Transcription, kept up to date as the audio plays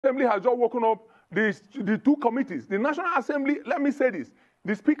Assembly has just woken up the two committees. The National Assembly, let me say this,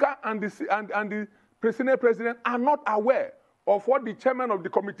 the Speaker and the Senate President are not aware of what the chairman of the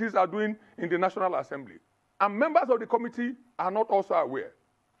committees are doing in the National Assembly. And members of the committee are not also aware.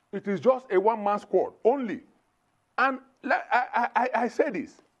 It is just a one-man squad only. And I say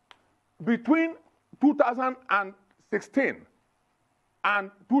this, between 2016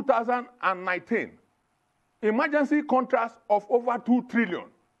 and 2019, emergency contracts of over 2 trillion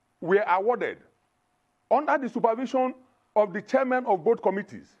were awarded under the supervision of the chairman of both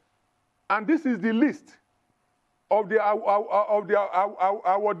committees. And this is the list of the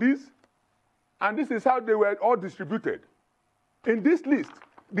awardees, and this is how they were all distributed. In this list,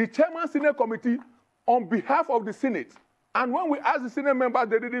 the chairman Senate committee, on behalf of the Senate, and when we asked the Senate members,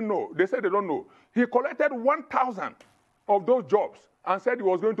 they didn't know. They said they don't know. He collected 1,000 of those jobs and said he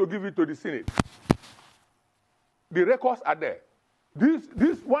was going to give it to the Senate. The records are there. These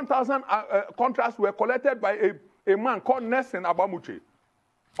 1,000 contracts were collected by a man called Nelson Abamuche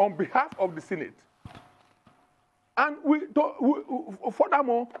on behalf of the Senate. And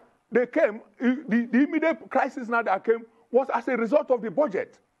furthermore, they came, the immediate crisis now that came was as a result of the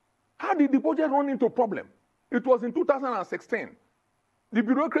budget. How did the budget run into problem? It was in 2016. The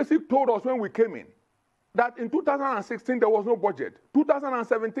bureaucracy told us when we came in that in 2016 there was no budget.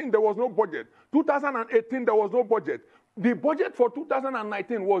 2017 there was no budget. 2018 there was no budget. The budget for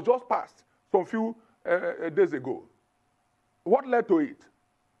 2019 was just passed some few days ago. What led to it?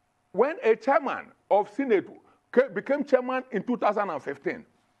 When a chairman of Senate became chairman in 2015,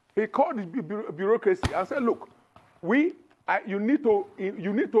 he called the bureaucracy and said, "Look, you need to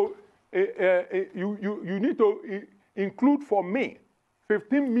include for me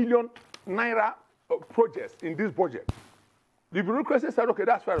 15 million naira projects in this budget." The bureaucracy said, "Okay,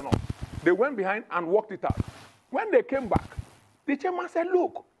 that's fair enough." They went behind and worked it out. When they came back, the chairman said,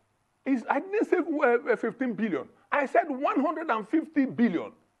 "Look, I didn't say 15 billion. I said 150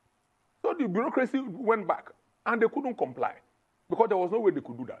 billion. So the bureaucracy went back, and they couldn't comply because there was no way they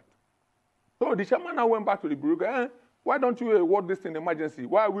could do that. So the chairman now went back to the bureaucracy. Why don't you award this in emergency?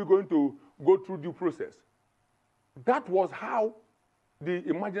 Why are we going to go through due process? That was how the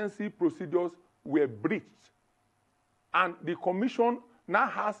emergency procedures were breached. And the commission now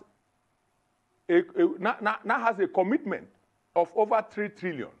has a commitment of over 3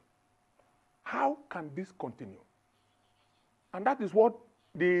 trillion. How can this continue? And that is what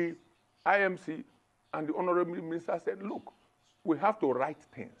the IMC and the Honorable Minister said, look, we have to write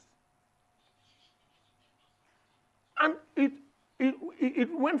things. And it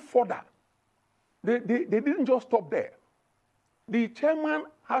went further. They didn't just stop there. The chairman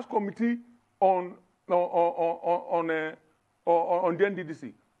House Committee on the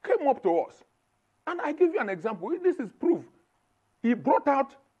NDDC came up to us. And I give you an example. This is proof. He brought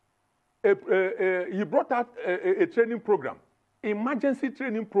out a training program, emergency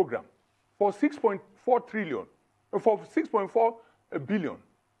training program for 6.4 trillion, for 6.4 billion,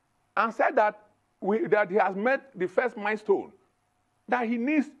 and said that he has met the first milestone, that he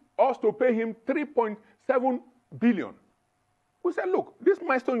needs us to pay him 3.7 billion. We said, look, this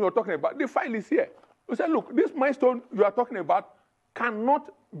milestone you're talking about, the file is here. We said, look, this milestone you are talking about cannot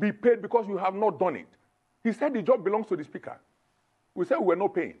be paid because you have not done it. He said the job belongs to the Speaker. We said we're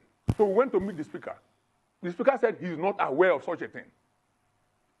not paying. So we went to meet the Speaker. The Speaker said he's not aware of such a thing.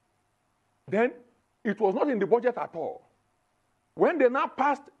 Then it was not in the budget at all. When they now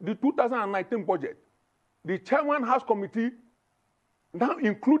passed the 2019 budget, the Chairman House Committee now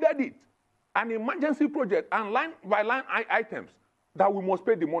included it, an emergency project and line by line items that we must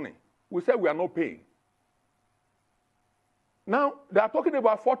pay the money. We said we are not paying. Now they are talking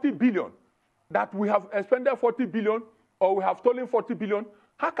about 40 billion, that we have expended 40 billion or we have stolen 40 billion.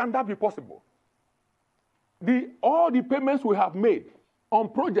 How can that be possible? All the payments we have made on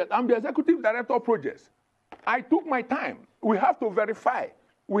projects, I'm the executive director of projects. I took my time. We have to verify.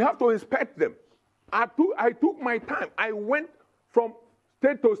 We have to inspect them. I took my time. I went from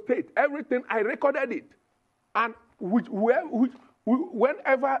state to state. Everything, I recorded it. And whenever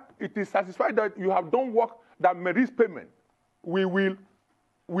it is satisfied that you have done work that merits payment, we will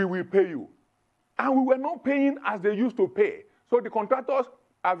pay you. And we were not paying as they used to pay. So the contractors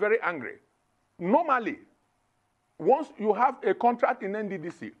are very angry. Normally, once you have a contract in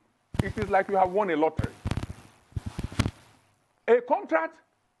NDDC, it is like you have won a lottery. A contract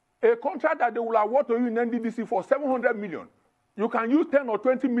that they will award to you in NDDC for 700 million, you can use 10 or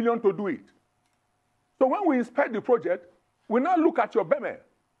 20 million to do it. So when we inspect the project, we now look at your BEME,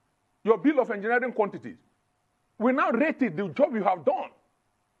 your bill of engineering quantities. We now rate it, the job you have done,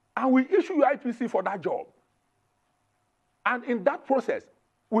 and we issue your IPC for that job. And in that process,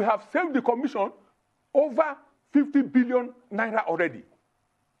 we have saved the commission over 50 billion naira already.